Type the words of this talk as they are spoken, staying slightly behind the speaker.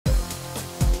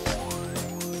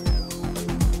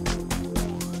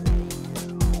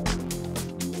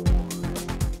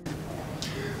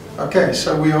Okay,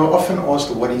 so we are often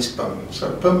asked what is PIM.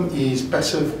 So PIM is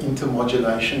passive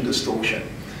intermodulation distortion.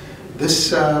 This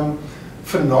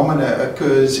phenomena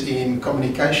occurs in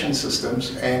communication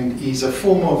systems and is a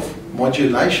form of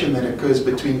modulation that occurs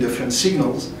between different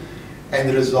signals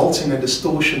and results in a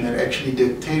distortion that actually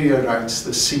deteriorates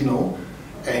the signal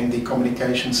and the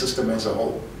communication system as a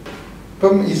whole.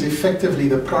 PIM is effectively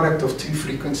the product of two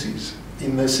frequencies.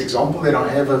 In this example that I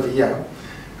have over here,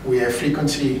 we have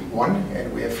frequency 1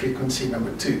 and we have frequency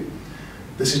number 2.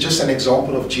 This is just an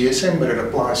example of GSM, but it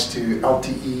applies to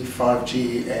LTE,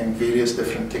 5G and various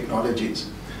different technologies.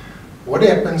 What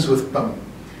happens with PIM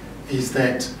is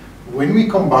that when we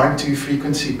combine two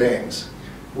frequency bands,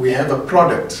 we have a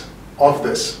product of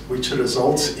this which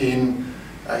results in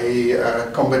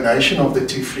a combination of the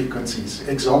two frequencies.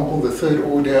 Example, the third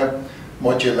order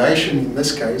modulation in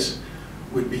this case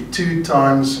would be 2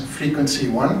 times frequency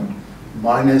 1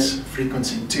 minus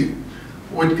frequency 2.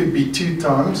 Or it could be 2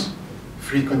 times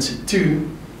frequency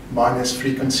 2 minus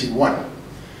frequency 1.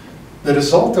 The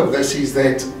result of this is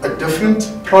that a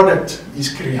different product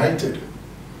is created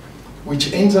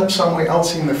which ends up somewhere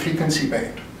else in the frequency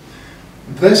band.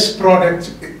 This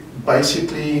product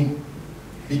basically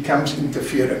becomes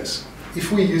interference.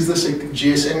 If we use this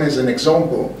GSM as an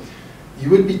example, you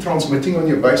would be transmitting on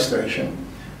your base station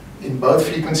in both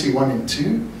frequency 1 and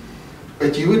 2,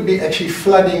 but you would be actually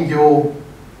flooding your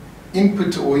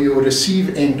input or your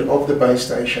receive end of the base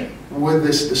station with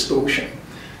this distortion,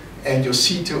 and your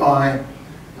C to I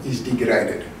is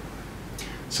degraded.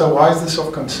 So why is this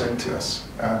of concern to us?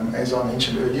 As I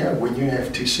mentioned earlier, when you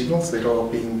have two signals that are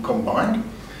being combined,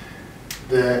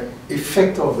 the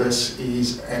effect of this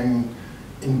is an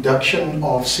induction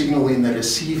of signal in the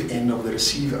receive end of the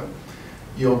receiver.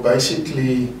 You're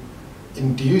basically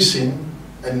inducing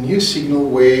a new signal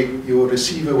where your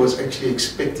receiver was actually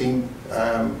expecting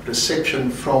reception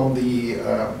from the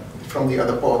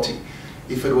other party.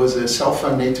 If it was a cell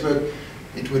phone network,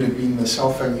 it would have been the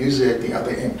cell phone user at the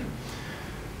other end.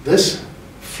 This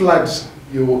floods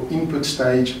your input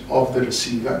stage of the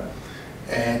receiver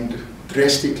and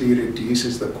drastically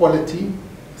reduces the quality,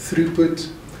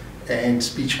 throughput, and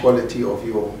speech quality of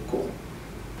your call.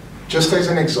 Just as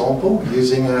an example,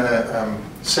 using a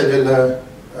cellular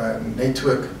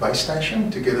network base station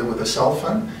together with a cell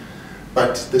phone,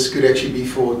 but this could actually be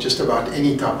for just about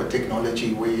any type of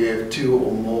technology where you have 2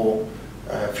 or more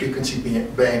frequency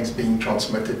bands being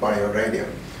transmitted by your radio.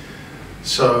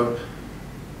 So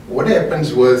what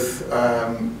happens with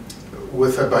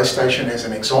a base station as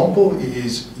an example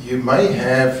is you may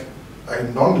have a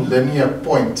non-linear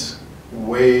point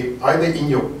where either in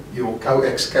your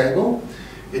coax cable,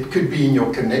 it could be in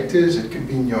your connectors, it could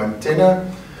be in your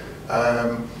antenna,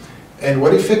 and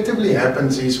what effectively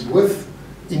happens is with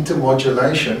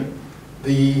intermodulation,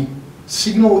 the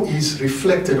signal is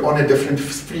reflected on a different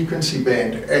frequency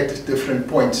band at different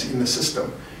points in the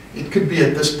system. It could be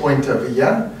at this point over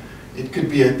here, it could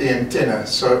be at the antenna.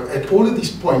 So at all of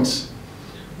these points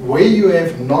where you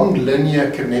have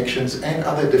non-linear connections and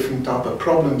other different type of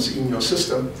problems in your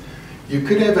system, you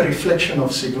could have a reflection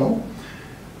of signal.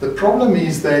 The problem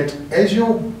is that as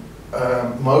your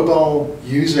mobile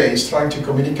user is trying to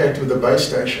communicate with the base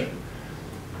station,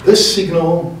 this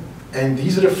signal and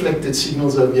these reflected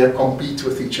signals over here compete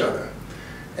with each other,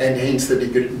 and hence the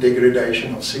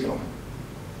degradation of signal.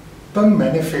 PIM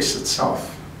manifests itself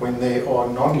when there are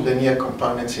non-linear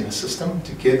components in a system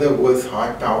together with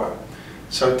high power.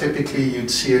 So typically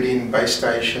you'd see it in base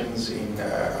stations,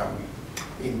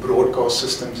 in broadcast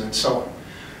systems and so on.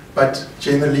 But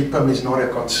generally PIM is not a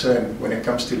concern when it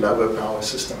comes to lower power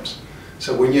systems.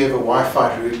 So when you have a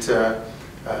Wi-Fi router,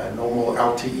 normal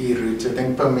LTE router,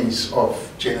 then PIM is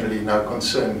of generally no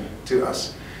concern to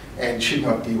us and should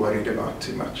not be worried about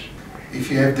too much. If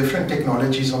you have different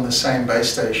technologies on the same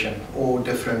base station or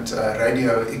different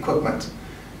radio equipment,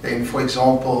 then for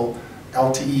example,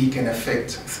 LTE can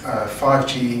affect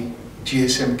 5G,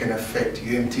 GSM can affect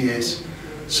UMTS.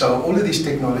 So all of these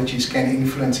technologies can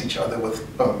influence each other with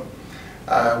PIM.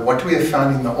 What we have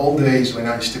found in the old days when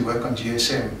I used to work on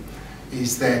GSM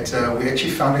is that we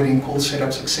actually found it in call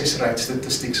setup success rate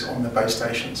statistics on the base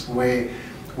stations, where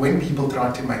when people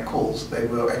tried to make calls, they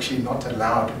were actually not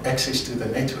allowed access to the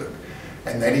network.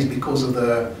 And that is because of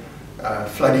the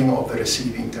flooding of the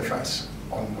receive interface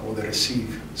or the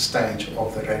receive stage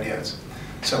of the radios.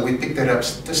 So we picked that up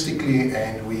statistically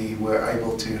and we were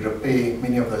able to repair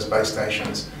many of those base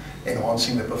stations,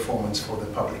 enhancing the performance for the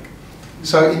public.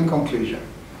 So in conclusion,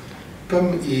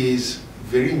 PIM is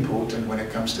very important when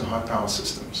it comes to high power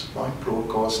systems, like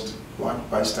broadcast, like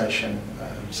base station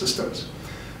systems.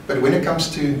 But when it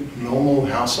comes to normal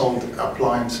household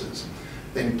appliances,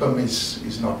 then PIM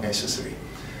is not necessary.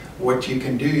 What you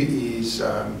can do is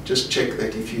just check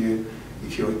that if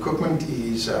your equipment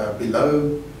is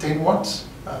below 10 watts,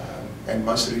 and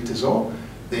most routers are,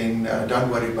 then don't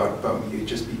worry about PIM. You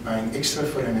just be paying extra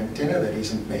for an antenna that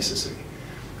isn't necessary.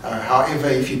 However,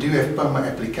 if you do have PIM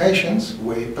applications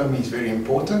where PIM is very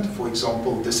important, for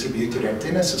example, distributed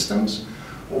antenna systems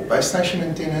or base station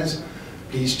antennas,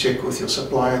 please check with your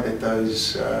supplier that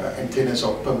those antennas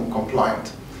are PIM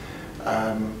compliant.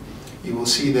 You will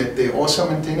see that there are some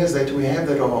antennas that we have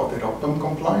that are PIM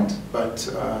compliant, but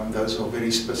those are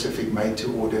very specific, made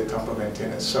to order type of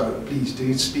antennas. So please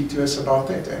do speak to us about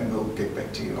that, and we'll get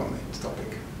back to you on that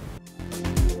topic.